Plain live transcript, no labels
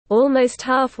almost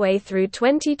halfway through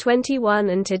 2021,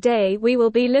 and today we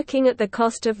will be looking at the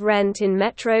cost of rent in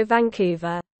Metro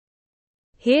Vancouver.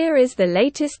 Here is the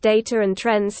latest data and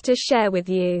trends to share with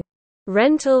you.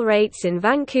 Rental rates in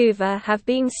Vancouver have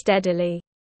been steadily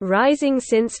rising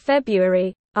since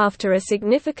February, after a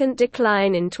significant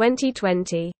decline in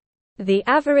 2020. The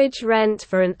average rent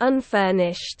for an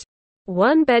unfurnished,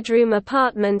 one-bedroom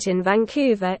apartment in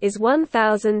Vancouver is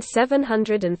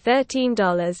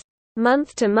 $1,713.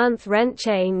 Month-to-month rent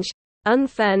change,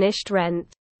 unfurnished rent,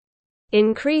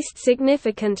 increased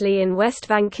significantly in West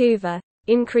Vancouver,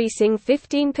 increasing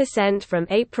 15% from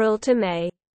April to May.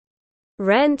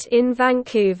 Rent in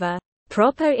Vancouver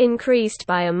proper increased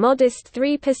by a modest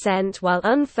 3%, while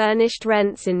unfurnished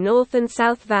rents in North and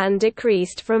South Van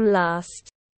decreased from last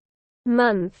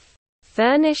month.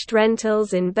 Furnished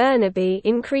rentals in Burnaby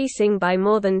increasing by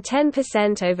more than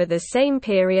 10% over the same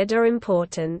period are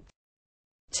important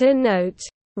to note.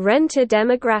 Renter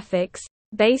demographics,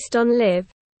 based on live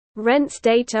rents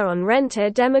data on renter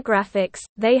demographics,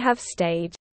 they have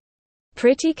stayed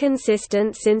pretty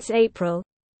consistent since April.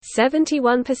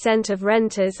 71% of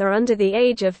renters are under the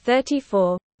age of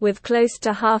 34, with close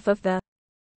to half of the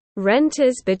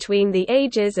renters between the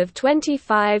ages of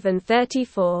 25 and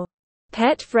 34.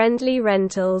 Pet-friendly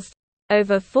rentals.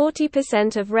 Over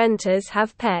 40% of renters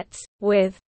have pets,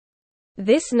 with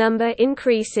this number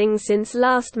increasing since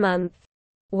last month.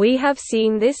 We have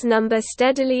seen this number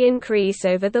steadily increase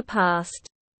over the past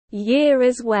year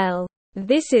as well.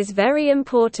 This is very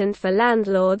important for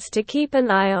landlords to keep an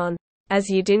eye on, as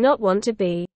you do not want to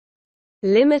be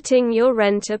limiting your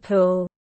renter pool.